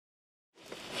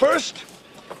First,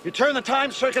 you turn the time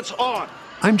circuits on.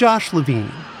 I'm Josh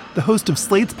Levine, the host of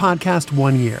Slate's podcast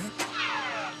 1 Year.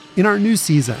 In our new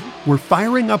season, we're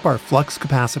firing up our flux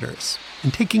capacitors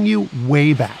and taking you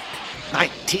way back.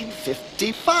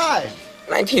 1955.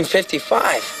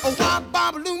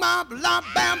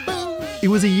 1955. It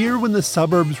was a year when the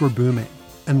suburbs were booming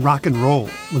and rock and roll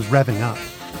was revving up.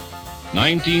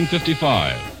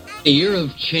 1955. A year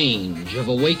of change, of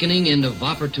awakening, and of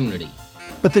opportunity.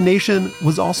 But the nation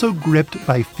was also gripped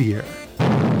by fear.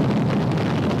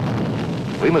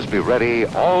 We must be ready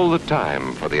all the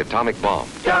time for the atomic bomb.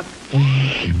 Duck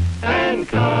and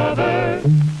cover.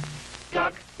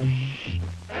 Duck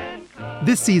and cover.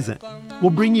 This season, we'll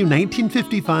bring you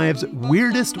 1955's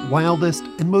weirdest, wildest,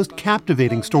 and most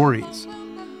captivating stories.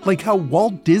 Like how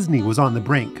Walt Disney was on the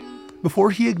brink before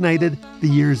he ignited the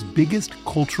year's biggest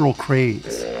cultural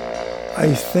craze.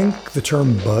 I think the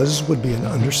term buzz would be an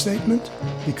understatement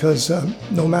because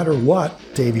no matter what,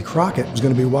 Davy Crockett was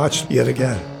going to be watched yet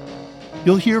again.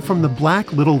 You'll hear from the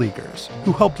Black Little Leaguers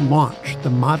who helped launch the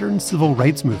modern civil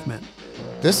rights movement.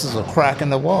 This is a crack in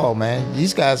the wall, man.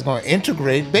 These guys are going to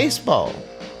integrate baseball.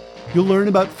 You'll learn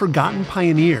about forgotten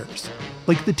pioneers,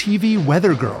 like the TV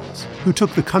Weather Girls, who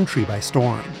took the country by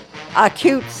storm. A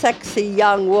cute, sexy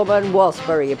young woman was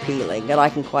very appealing, and I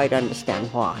can quite understand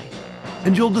why.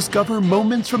 And you'll discover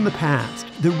moments from the past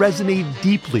that resonate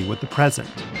deeply with the present.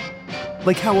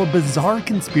 Like how a bizarre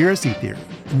conspiracy theory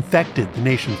infected the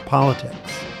nation's politics.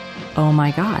 Oh my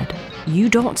God, you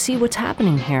don't see what's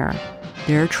happening here.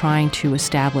 They're trying to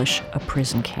establish a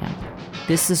prison camp.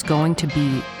 This is going to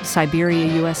be Siberia,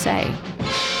 USA.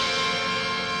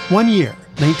 1 Year,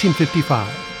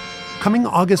 1955. Coming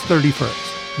August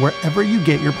 31st, wherever you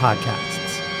get your podcasts.